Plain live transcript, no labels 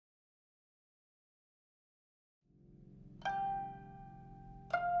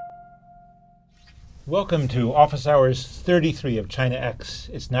Welcome to Office Hours 33 of ChinaX.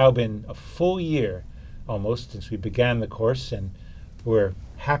 It's now been a full year almost since we began the course, and we're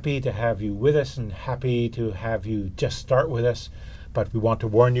happy to have you with us and happy to have you just start with us. But we want to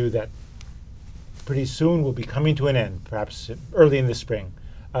warn you that pretty soon we'll be coming to an end, perhaps early in the spring.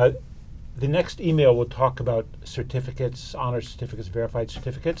 The next email will talk about certificates, honor certificates, verified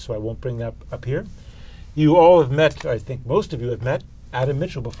certificates, so I won't bring that up here. You all have met, I think most of you have met, Adam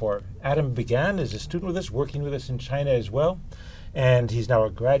Mitchell before. Adam began as a student with us, working with us in China as well, and he's now a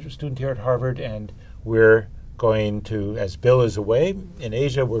graduate student here at Harvard, and we're going to, as Bill is away in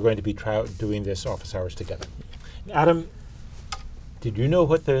Asia, we're going to be doing this office hours together. Adam, did you know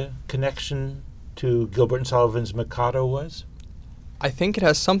what the connection to Gilbert and Sullivan's Mikado was? I think it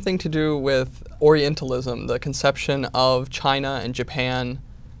has something to do with Orientalism, the conception of China and Japan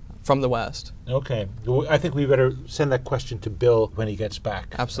from the West. Okay. Well, I think we better send that question to Bill when he gets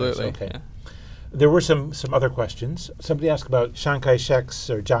back. Absolutely. Okay. Yeah. There were some other questions. Somebody asked about Chiang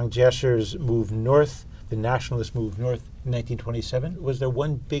Kai-shek's or Jiang Jiechi's move north, the nationalist move north in 1927. Was there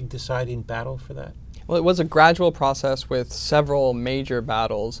one big deciding battle for that? Well, it was a gradual process with several major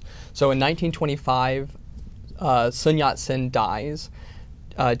battles. So in 1925, Sun Yat-sen dies.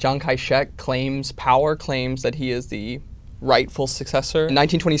 Chiang Kai-shek claims that he is the rightful successor. In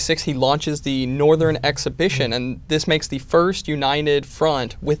 1926, he launches the Northern Exhibition, and this makes the first united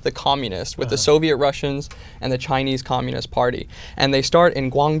front with the communists, with the Soviet Russians and the Chinese Communist Party. And they start in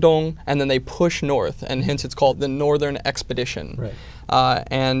Guangdong, and then they push north, and hence it's called the Northern Expedition. Right.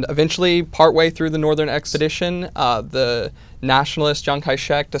 And eventually, partway through the Northern Expedition, the nationalist Chiang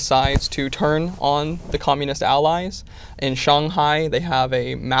Kai-shek decides to turn on the communist allies. In Shanghai, they have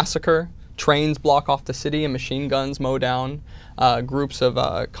a massacre. Trains block off the city and machine guns mow down groups of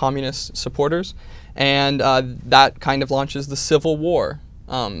communist supporters. And that kind of launches the Civil War.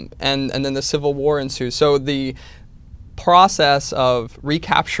 And then the Civil War ensues. So the process of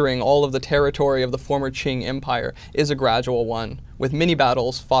recapturing all of the territory of the former Qing Empire is a gradual one, with many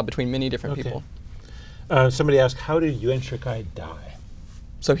battles fought between many different people. Somebody asked, how did Yuan Shikai die?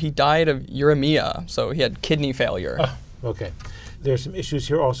 So he died of uremia, so he had kidney failure. Okay. There's some issues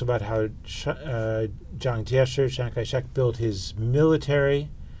here also about how Jiang Jiechi, Chiang Kai-shek, built his military,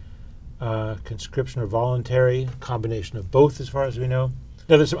 conscription or voluntary, combination of both as far as we know.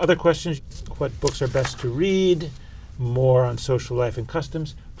 Now there's some other questions. What books are best to read? More on social life and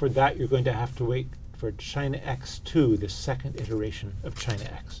customs. For that, you're going to have to wait for ChinaX 2, the second iteration of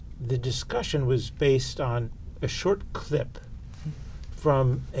ChinaX. The discussion was based on a short clip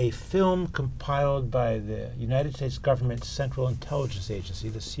from a film compiled by the United States government's Central Intelligence Agency,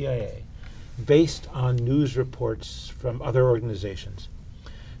 the CIA, based on news reports from other organizations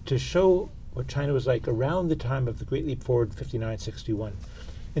to show what China was like around the time of the Great Leap Forward, 59-61.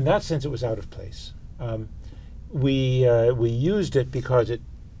 In that sense, it was out of place. We used it because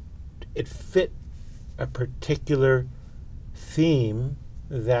it fit a particular theme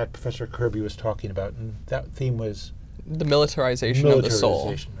that Professor Kirby was talking about, and that theme was the militarization of the soul.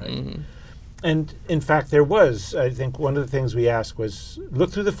 Right? Mm-hmm. And in fact, there was, I think one of the things we asked was,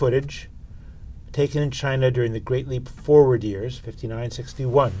 look through the footage taken in China during the Great Leap Forward years,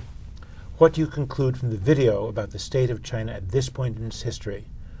 59-61. What do you conclude from the video about the state of China at this point in its history?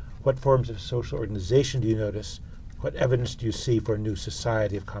 What forms of social organization do you notice? What evidence do you see for a new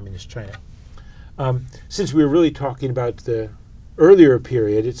society of communist China? Since we were really talking about the earlier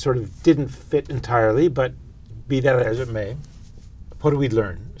period, it sort of didn't fit entirely, but be that as it may, what do we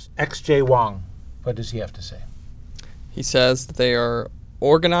learn? XJ Wang, what does he have to say? He says that they are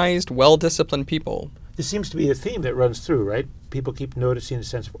organized, well-disciplined people. This seems to be a theme that runs through, right? People keep noticing a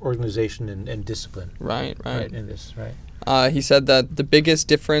sense of organization and discipline. Right. In this, right? He said that the biggest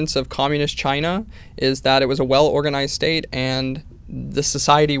difference of communist China is that it was a well-organized state and the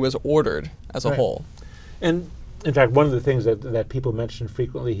society was ordered as a whole. And in fact, one of the things that people mention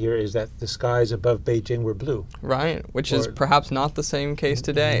frequently here is that the skies above Beijing were blue. Right, which is perhaps not the same case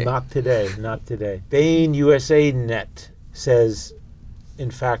today. Not today, not today. Bain USA Net says, in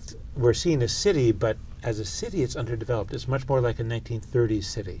fact, we're seeing a city, but as a city it's underdeveloped. It's much more like a 1930s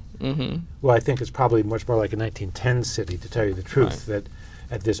city. Mm-hmm. Well, I think it's probably much more like a 1910s city, to tell you the truth, that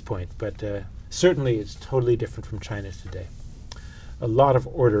at this point. But certainly it's totally different from China today. A lot of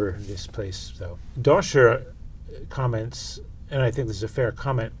order in this place, though. Dosher comments, and I think this is a fair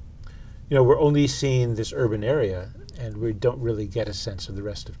comment, we're only seeing this urban area and we don't really get a sense of the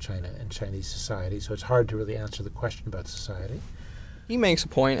rest of China and Chinese society, so it's hard to really answer the question about society. He makes a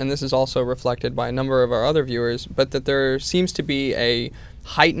point, and this is also reflected by a number of our other viewers, but that there seems to be a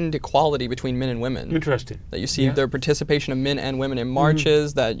heightened equality between men and women. Interesting. That you see their participation of men and women in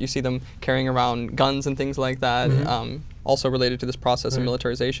marches, that you see them carrying around guns and things like that, also related to this process of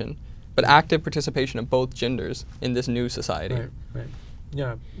militarization. But active participation of both genders in this new society. Right.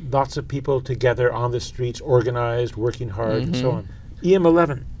 Yeah, lots of people together on the streets, organized, working hard, and so on.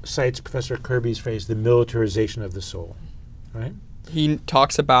 EM11 cites Professor Kirby's phrase, the militarization of the soul, right? He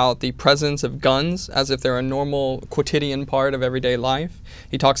talks about the presence of guns as if they're a normal quotidian part of everyday life.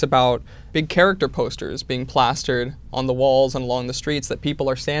 He talks about big character posters being plastered on the walls and along the streets, that people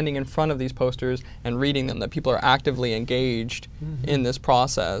are standing in front of these posters and reading them, that people are actively engaged in this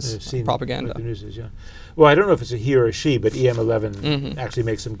process of propaganda. The news is, well, I don't know if it's a he or a she, but EM11 actually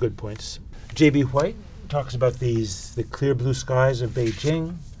makes some good points. J.B. White talks about the clear blue skies of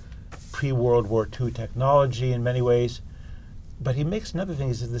Beijing, pre-World War II technology in many ways. But he makes another thing,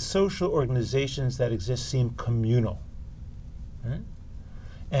 is that the social organizations that exist seem communal, right?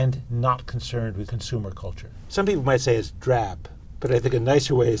 And not concerned with consumer culture. Some people might say it's drab, but I think a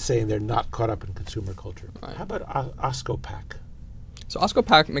nicer way is saying they're not caught up in consumer culture. Right. How about Oskopak? So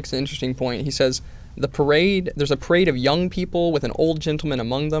Oskopak makes an interesting point. He says, there's a parade of young people with an old gentleman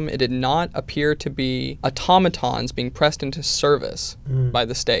among them. It did not appear to be automatons being pressed into service by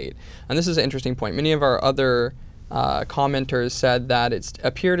the state. And this is an interesting point. Many of our other commenters said that it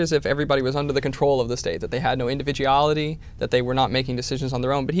appeared as if everybody was under the control of the state, that they had no individuality, that they were not making decisions on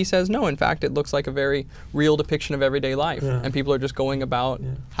their own. But he says, no, in fact, it looks like a very real depiction of everyday life, and people are just going about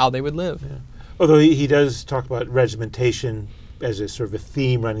how they would live. Although he does talk about regimentation as a sort of a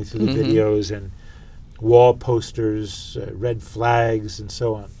theme running through the videos, and wall posters, red flags, and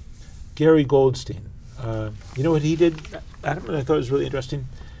so on. Gary Goldstein, you know what he did, Adam, and I thought it was really interesting?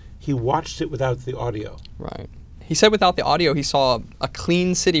 He watched it without the audio. Right. He said without the audio, he saw a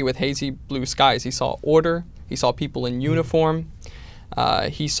clean city with hazy blue skies. He saw order. He saw people in uniform.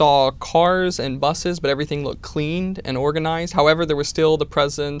 He saw cars and buses, but everything looked cleaned and organized. However, there was still the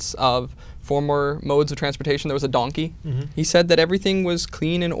presence of former modes of transportation. There was a donkey. He said that everything was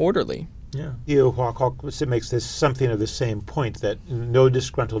clean and orderly. Yeah. Theo Huac makes this something of the same point, that no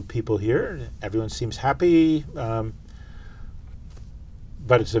disgruntled people here. Everyone seems happy.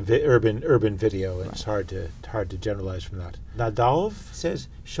 But it's an urban video, and it's hard to generalize from that. Nadalov says,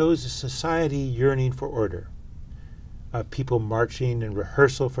 shows a society yearning for order. People marching in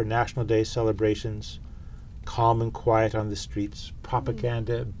rehearsal for National Day celebrations, calm and quiet on the streets,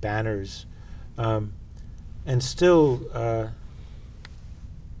 propaganda, banners, and still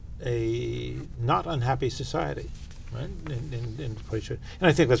a not unhappy society. Right? And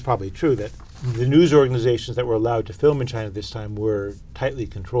I think that's probably true, that the news organizations that were allowed to film in China this time were tightly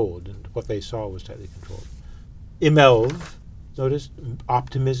controlled, and what they saw was tightly controlled. Imelv, notice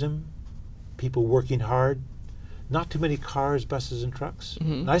optimism, people working hard, not too many cars, buses, and trucks.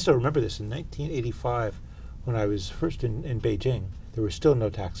 And I still remember this in 1985, when I was first in Beijing, there were still no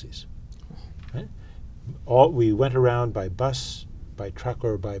taxis. Right? We went around by bus, by truck,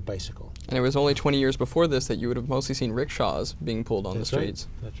 or by bicycle. And it was only 20 years before this that you would have mostly seen rickshaws being pulled on the streets.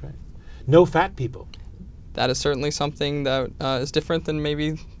 Right. That's right. No fat people. That is certainly something that is different than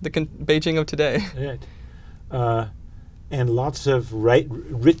maybe the Beijing of today. Right. And lots of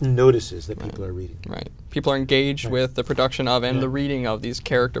written notices that people are reading. Right. People are engaged with the production of and the reading of these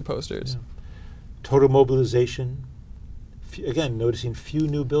character posters. Total mobilization. Again, noticing few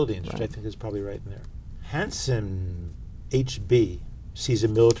new buildings, which I think is probably right in there. Handsome HB sees a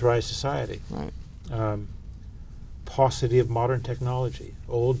militarized society. Right. Paucity of modern technology,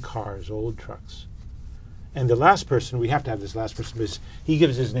 old cars, old trucks. And the last person, we have to have this last person, because he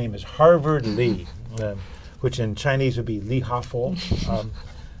gives his name as Harvard Lee, which in Chinese would be Li Hafo.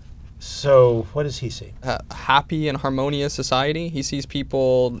 So what does he see? A happy and harmonious society. He sees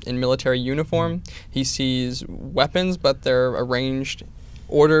people in military uniform. He sees weapons, but they're arranged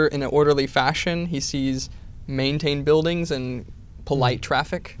in an orderly fashion. He sees maintained buildings and polite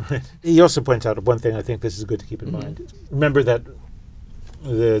traffic. He also points out one thing, I think this is good to keep in mind. Remember that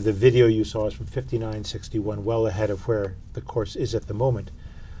the video you saw is from 59-61, well ahead of where the course is at the moment.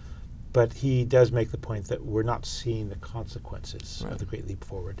 But he does make the point that we're not seeing the consequences of the Great Leap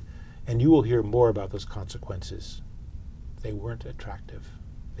Forward. And you will hear more about those consequences. They weren't attractive.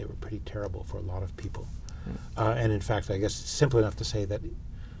 They were pretty terrible for a lot of people. And in fact, I guess it's simple enough to say that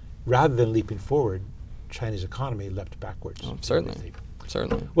rather than leaping forward, China's economy leapt backwards. Oh, certainly.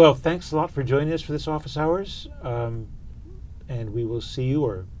 Certainly. Well, thanks a lot for joining us for this Office Hours. And we will see you,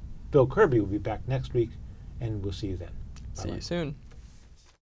 or Bill Kirby will be back next week, and we'll see you then. See you soon.